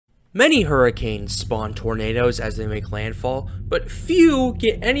Many hurricanes spawn tornadoes as they make landfall, but few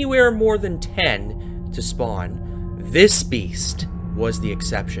get anywhere more than 10 to spawn. This beast was the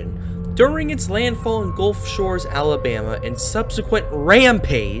exception. During its landfall in Gulf Shores, Alabama, and subsequent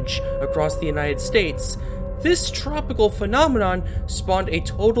rampage across the United States, this tropical phenomenon spawned a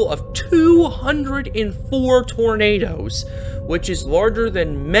total of 204 tornadoes, which is larger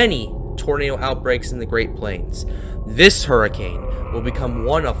than many tornado outbreaks in the Great Plains. This hurricane will become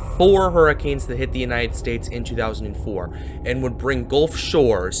one of 4 hurricanes that hit the United States in 2004 and would bring Gulf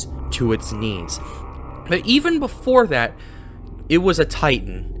Shores to its knees. But even before that, it was a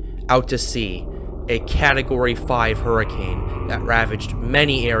titan out to sea, a Category 5 hurricane that ravaged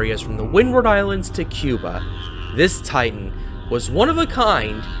many areas from the Windward Islands to Cuba. This titan was one of a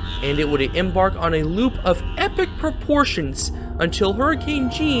kind, and it would embark on a loop of epic proportions until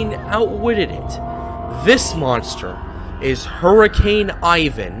Hurricane Jeanne outwitted it. This monster is Hurricane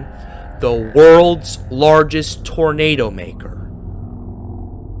Ivan, the world's largest tornado maker.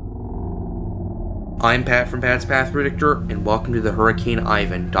 I'm Pat from Pat's Path Predictor, and welcome to the Hurricane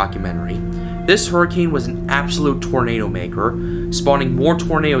Ivan documentary. This hurricane was an absolute tornado maker, spawning more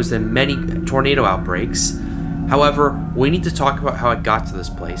tornadoes than many tornado outbreaks. However, we need to talk about how it got to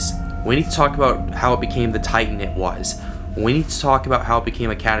this place. We need to talk about how it became the titan it was. We need to talk about how it became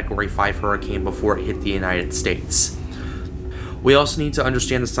a Category 5 hurricane before it hit the United States. We also need to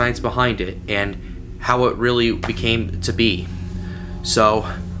understand the science behind it and how it really became to be. So,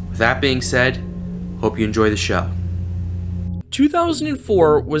 with that being said, hope you enjoy the show.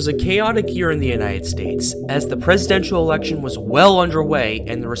 2004 was a chaotic year in the United States, as the presidential election was well underway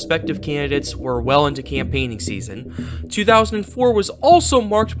and the respective candidates were well into campaigning season. 2004 was also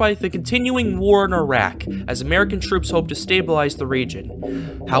marked by the continuing war in Iraq, as American troops hoped to stabilize the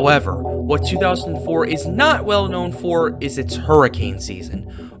region. However, what 2004 is not well known for is its hurricane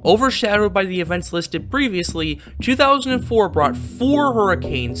season. Overshadowed by the events listed previously, 2004 brought 4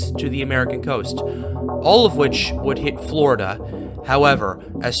 hurricanes to the American coast, all of which would hit Florida. However,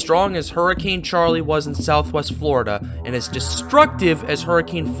 as strong as Hurricane Charlie was in southwest Florida, and as destructive as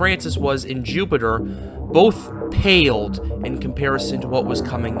Hurricane Francis was in Jupiter, both paled in comparison to what was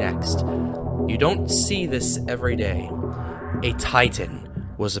coming next. You don't see this every day. A titan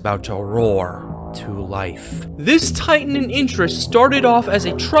was about to roar to life. This titan in interest started off as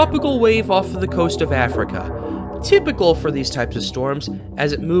a tropical wave off of the coast of Africa, typical for these types of storms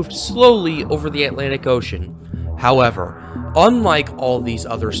as it moved slowly over the Atlantic Ocean. However, unlike all these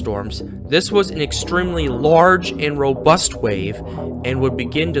other storms, this was an extremely large and robust wave and would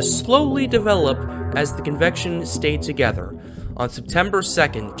begin to slowly develop as the convection stayed together. On September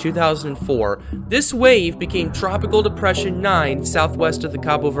 2nd, 2004, this wave became Tropical Depression 9 southwest of the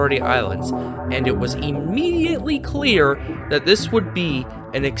Cabo Verde Islands, and it was immediately clear that this would be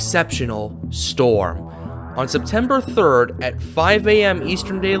an exceptional storm. On September 3rd at 5 a.m.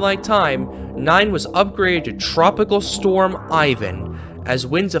 Eastern Daylight Time, 9 was upgraded to Tropical Storm Ivan, as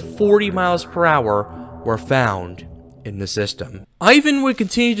winds of 40 miles per hour were found in the system. Ivan would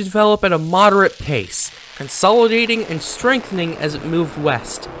continue to develop at a moderate pace, consolidating and strengthening as it moved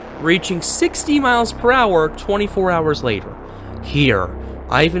west, reaching 60 miles per hour 24 hours later. Here,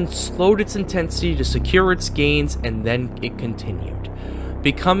 Ivan slowed its intensity to secure its gains, and then it continued,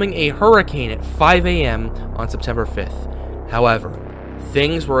 becoming a hurricane at 5 a.m. on September 5th. However,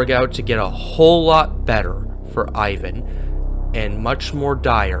 things were about to get a whole lot better for Ivan, and much more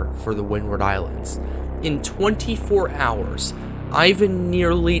dire for the Windward Islands. In 24 hours, Ivan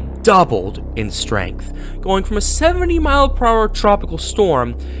nearly doubled in strength, going from a 70-mile-per-hour tropical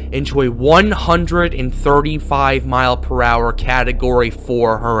storm into a 135-mile-per-hour Category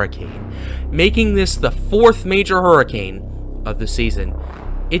 4 hurricane, making this the 4th major hurricane of the season.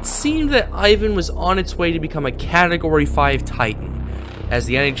 It seemed that Ivan was on its way to become a Category 5 titan, as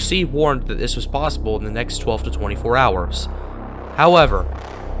the NHC warned that this was possible in the next 12 to 24 hours. However,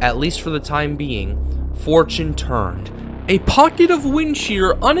 at least for the time being, fortune turned. A pocket of wind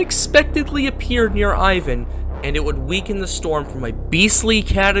shear unexpectedly appeared near Ivan, and it would weaken the storm from a beastly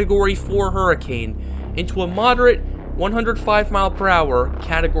Category 4 hurricane into a moderate 105-mile-per-hour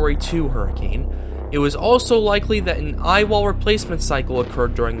Category 2 hurricane. It was also likely that an eye-wall replacement cycle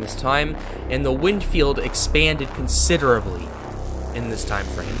occurred during this time, and the wind field expanded considerably in this time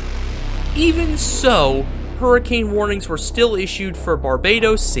frame. Even so, hurricane warnings were still issued for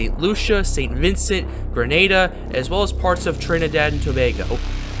Barbados, St. Lucia, St. Vincent, Grenada, as well as parts of Trinidad and Tobago.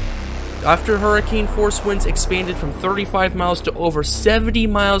 After hurricane force winds expanded from 35 miles to over 70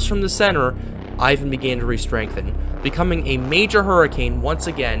 miles from the center, Ivan began to re-strengthen, becoming a major hurricane once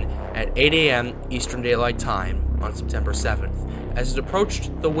again at 8 a.m. Eastern Daylight Time on September 7th, as it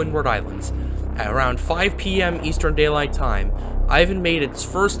approached the Windward Islands. At around 5 p.m. Eastern Daylight Time, Ivan made its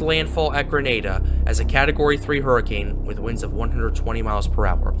first landfall at Grenada as a Category 3 hurricane with winds of 120 miles per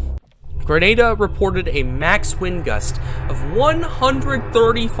hour. Grenada reported a max wind gust of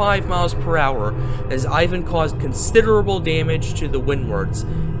 135 miles per hour as Ivan caused considerable damage to the windwards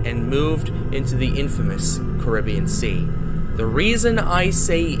and moved into the infamous Caribbean Sea. The reason I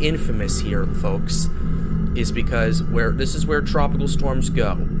say infamous here, folks, is because this is where tropical storms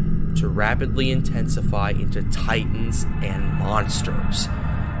go, to rapidly intensify into titans and monsters.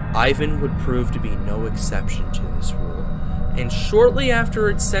 Ivan would prove to be no exception to this rule, and shortly after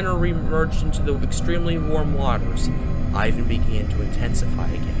its center re-emerged into the extremely warm waters, Ivan began to intensify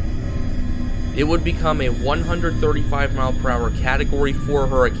again. It would become a 135 mile per hour Category 4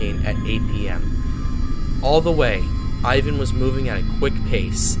 hurricane at 8 p.m. All the way, Ivan was moving at a quick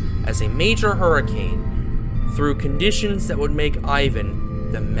pace as a major hurricane through conditions that would make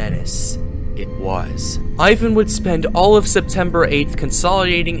Ivan the menace it was. Ivan would spend all of September 8th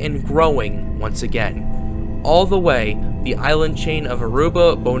consolidating and growing once again. All the way, the island chain of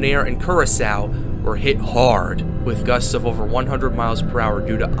Aruba, Bonaire, and Curacao were hit hard, with gusts of over 100 miles per hour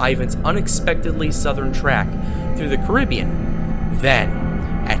due to Ivan's unexpectedly southern track through the Caribbean. Then,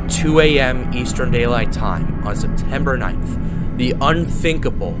 at 2 a.m. Eastern Daylight Time on September 9th, the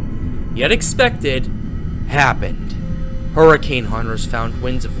unthinkable, yet expected, happened. Hurricane hunters found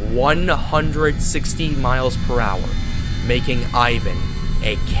winds of 160 miles per hour, making Ivan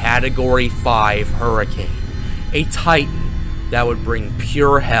a Category 5 hurricane, a titan that would bring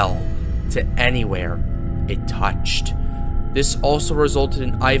pure hell to anywhere it touched. This also resulted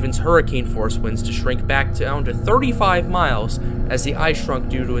in Ivan's hurricane force winds to shrink back down to 35 miles as the ice shrunk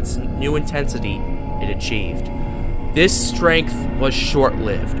due to its new intensity it achieved. This strength was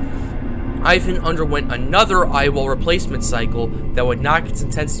short-lived. Ivan underwent another eyewall replacement cycle that would knock its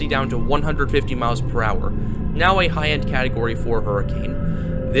intensity down to 150 miles per hour, now a high-end Category 4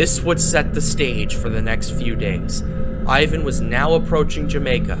 hurricane. This would set the stage for the next few days. Ivan was now approaching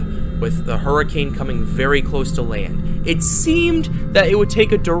Jamaica, with the hurricane coming very close to land. It seemed that it would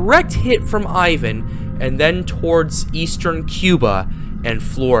take a direct hit from Ivan and then towards eastern Cuba and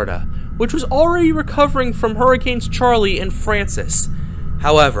Florida, which was already recovering from Hurricanes Charlie and Francis.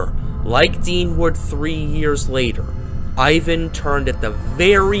 However, like Dean Wood 3 years later, Ivan turned at the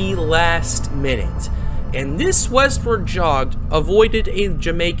very last minute, and this westward jog avoided a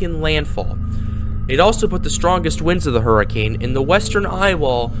Jamaican landfall. It also put the strongest winds of the hurricane in the western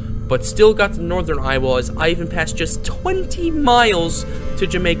eyewall, but still got the northern eyewall as Ivan passed just 20 miles to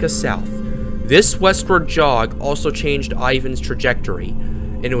Jamaica south. This westward jog also changed Ivan's trajectory,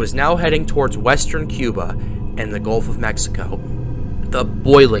 and it was now heading towards western Cuba and the Gulf of Mexico, the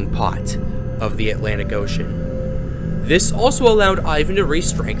boiling pot of the Atlantic Ocean. This also allowed Ivan to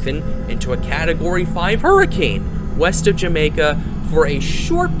re-strengthen into a Category 5 hurricane west of Jamaica for a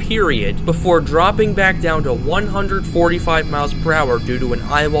short period before dropping back down to 145 miles per hour due to an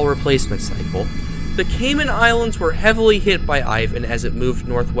eyewall replacement cycle. The Cayman Islands were heavily hit by Ivan as it moved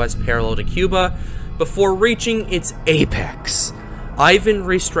northwest parallel to Cuba before reaching its apex. Ivan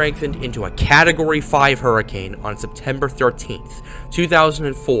re-strengthened into a Category 5 hurricane on September 13th,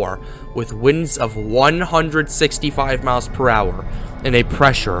 2004, with winds of 165 miles per hour and a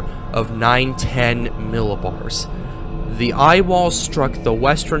pressure of 910 millibars. The eyewall struck the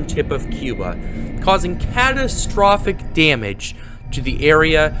western tip of Cuba, causing catastrophic damage to the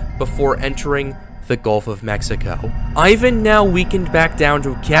area before entering the Gulf of Mexico. Ivan now weakened back down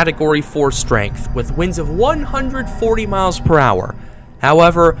to Category 4 strength with winds of 140 miles per hour.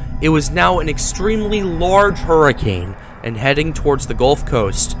 However, it was now an extremely large hurricane and heading towards the Gulf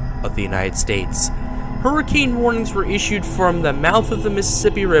Coast of the United States. Hurricane warnings were issued from the mouth of the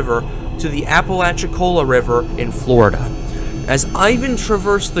Mississippi River to the Apalachicola River in Florida. As Ivan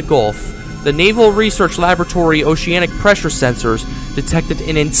traversed the Gulf, the Naval Research Laboratory oceanic pressure sensors detected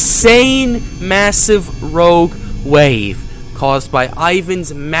an insane massive rogue wave caused by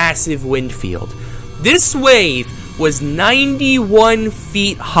Ivan's massive wind field. This wave was 91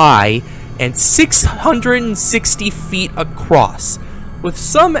 feet high and 660 feet across, with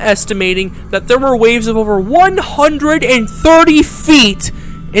some estimating that there were waves of over 130 feet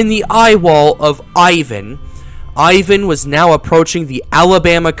in the eyewall of Ivan. Ivan was now approaching the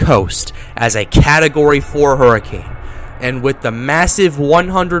Alabama coast as a Category 4 hurricane, and with the massive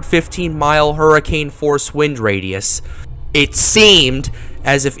 115-mile hurricane force wind radius, it seemed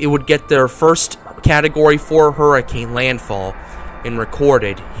as if it would get their first Category 4 hurricane landfall in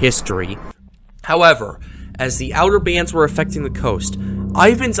recorded history. However, as the outer bands were affecting the coast,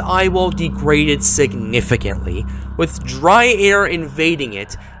 Ivan's eyewall degraded significantly, with dry air invading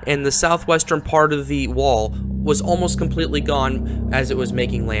it, and the southwestern part of the wall was almost completely gone as it was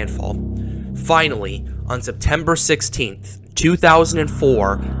making landfall. Finally, on September 16th,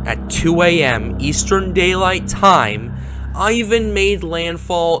 2004, at 2 a.m. Eastern Daylight Time, Ivan made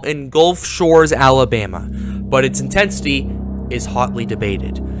landfall in Gulf Shores, Alabama, but its intensity is hotly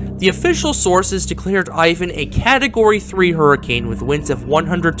debated. The official sources declared Ivan a Category 3 hurricane with winds of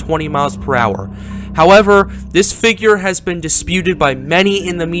 120 miles per hour. However, this figure has been disputed by many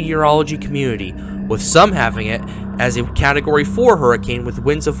in the meteorology community, with some having it as a Category 4 hurricane with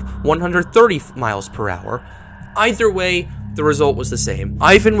winds of 130 miles per hour. Either way, the result was the same.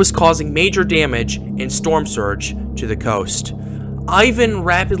 Ivan was causing major damage and storm surge to the coast. Ivan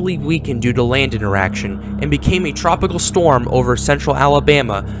rapidly weakened due to land interaction and became a tropical storm over central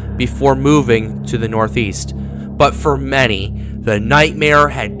Alabama before moving to the northeast. But for many, the nightmare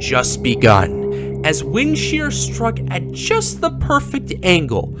had just begun, as wind shear struck at just the perfect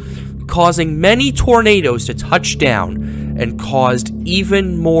angle, causing many tornadoes to touch down and caused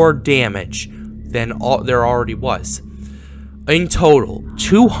even more damage than there already was. In total,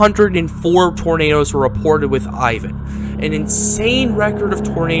 204 tornadoes were reported with Ivan, an insane record of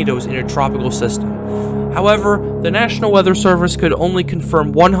tornadoes in a tropical system. However, the National Weather Service could only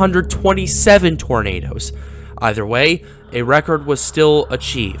confirm 127 tornadoes. Either way, a record was still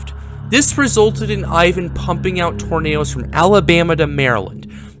achieved. This resulted in Ivan pumping out tornadoes from Alabama to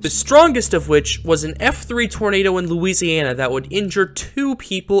Maryland, the strongest of which was an F3 tornado in Louisiana that would injure 2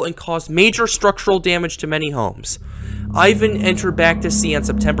 people and cause major structural damage to many homes. Ivan entered back to sea on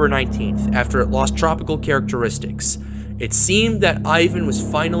September 19th after it lost tropical characteristics. It seemed that Ivan was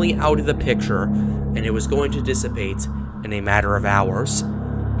finally out of the picture, and it was going to dissipate in a matter of hours.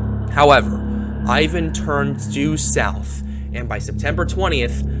 However, Ivan turned due south, and by September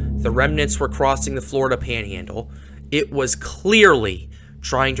 20th, the remnants were crossing the Florida Panhandle. It was clearly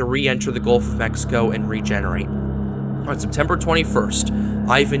trying to re-enter the Gulf of Mexico and regenerate. On September 21st,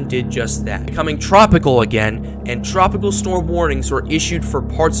 Ivan did just that, becoming tropical again, and tropical storm warnings were issued for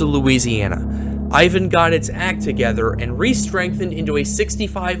parts of Louisiana. Ivan got its act together and re-strengthened into a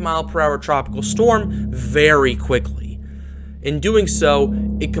 65-mile-per-hour tropical storm very quickly. In doing so,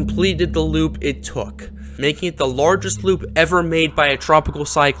 it completed the loop it took, making it the largest loop ever made by a tropical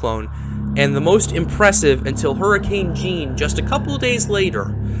cyclone, and the most impressive until Hurricane Jeanne just a couple of days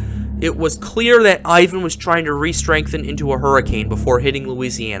later. It was clear that Ivan was trying to re-strengthen into a hurricane before hitting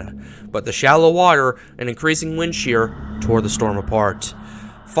Louisiana, but the shallow water and increasing wind shear tore the storm apart.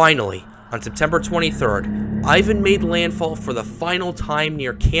 Finally, on September 23rd, Ivan made landfall for the final time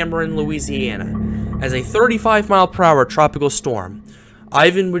near Cameron, Louisiana. As a 35-mile-per-hour tropical storm,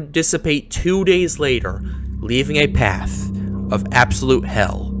 Ivan would dissipate 2 days later, leaving a path of absolute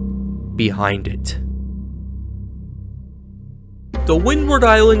hell behind it. The Windward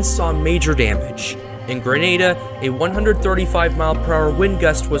Islands saw major damage. In Grenada, a 135-mile-per-hour wind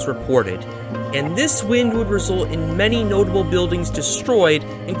gust was reported, and this wind would result in many notable buildings destroyed,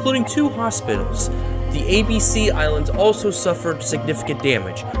 including 2 hospitals. The ABC Islands also suffered significant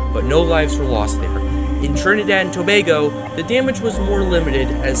damage, but no lives were lost there. In Trinidad and Tobago, the damage was more limited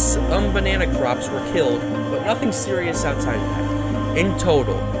as some banana crops were killed, but nothing serious outside of that. In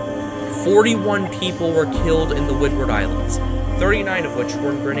total, 41 people were killed in the Windward Islands, 39 of which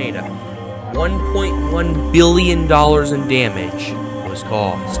were in Grenada. $1.1 billion in damage was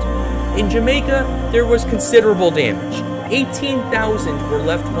caused. In Jamaica, there was considerable damage. 18,000 were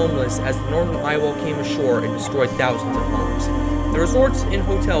left homeless as the northern eyewall came ashore and destroyed thousands of homes. The resorts and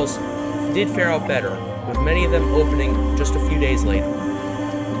hotels did fare out better, with many of them opening just a few days later.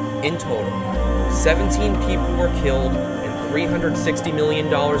 In total, 17 people were killed and $360 million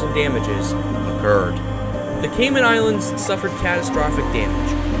in damages occurred. The Cayman Islands suffered catastrophic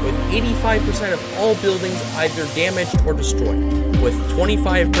damage, with 85% of all buildings either damaged or destroyed, with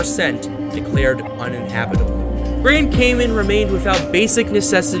 25% declared uninhabitable. Grand Cayman remained without basic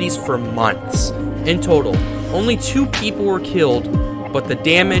necessities for months. In total, only 2 people were killed, but the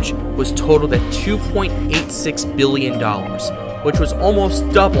damage was totaled at $2.86 billion, which was almost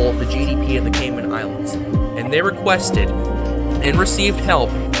double the GDP of the Cayman Islands, and they requested and received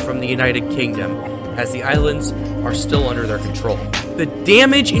help from the United Kingdom, as the islands are still under their control. The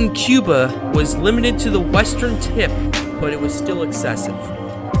damage in Cuba was limited to the western tip, but it was still excessive.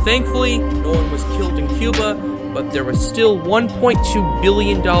 Thankfully, no one was killed in Cuba, but there was still $1.2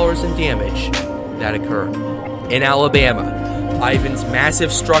 billion in damage that occurred. In Alabama, Ivan's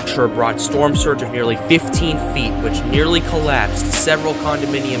massive structure brought storm surge of nearly 15 feet, which nearly collapsed several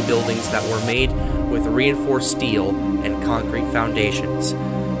condominium buildings that were made with reinforced steel and concrete foundations.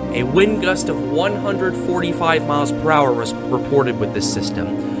 A wind gust of 145 miles per hour was reported with this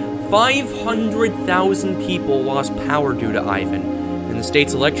system. 500,000 people lost power due to Ivan, and the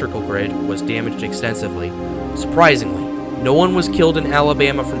state's electrical grid was damaged extensively. Surprisingly, no one was killed in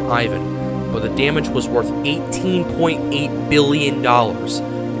Alabama from Ivan, but the damage was worth $18.8 billion,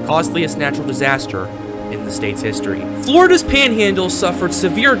 the costliest natural disaster in the state's history. Florida's panhandle suffered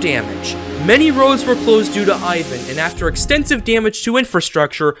severe damage. Many roads were closed due to Ivan, and after extensive damage to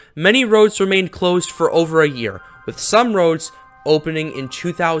infrastructure, many roads remained closed for over a year, with some roads opening in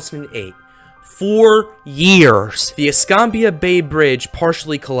 2008. 4 years! The Escambia Bay Bridge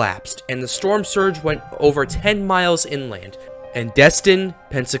partially collapsed, and the storm surge went over 10 miles inland, and Destin,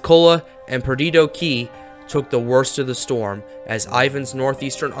 Pensacola, and Perdido Key took the worst of the storm, as Ivan's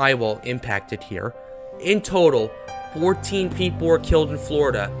northeastern eyewall impacted here. In total, 14 people were killed in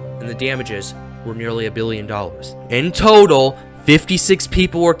Florida, and the damages were nearly $1 billion. In total, 56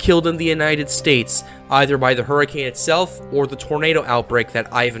 people were killed in the United States, either by the hurricane itself or the tornado outbreak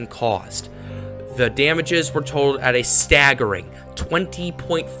that Ivan caused. The damages were totaled at a staggering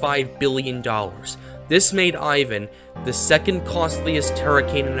 $20.5 billion. This made Ivan the second costliest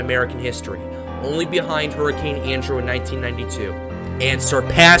hurricane in American history, only behind Hurricane Andrew in 1992, and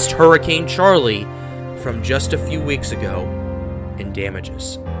surpassed Hurricane Charlie from just a few weeks ago in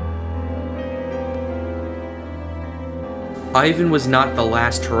damages. Ivan was not the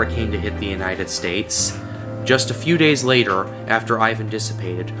last hurricane to hit the United States. Just a few days later, after Ivan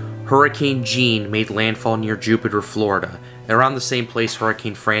dissipated, Hurricane Jeanne made landfall near Jupiter, Florida, around the same place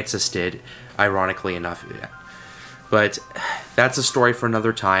Hurricane Francis did, ironically enough. But that's a story for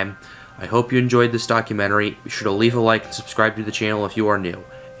another time. I hope you enjoyed this documentary. Be sure to leave a like and subscribe to the channel if you are new.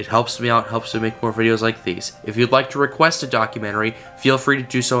 It helps me out, helps me make more videos like these. If you'd like to request a documentary, feel free to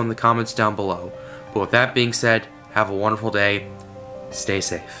do so in the comments down below. But with that being said, have a wonderful day. Stay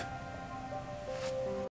safe.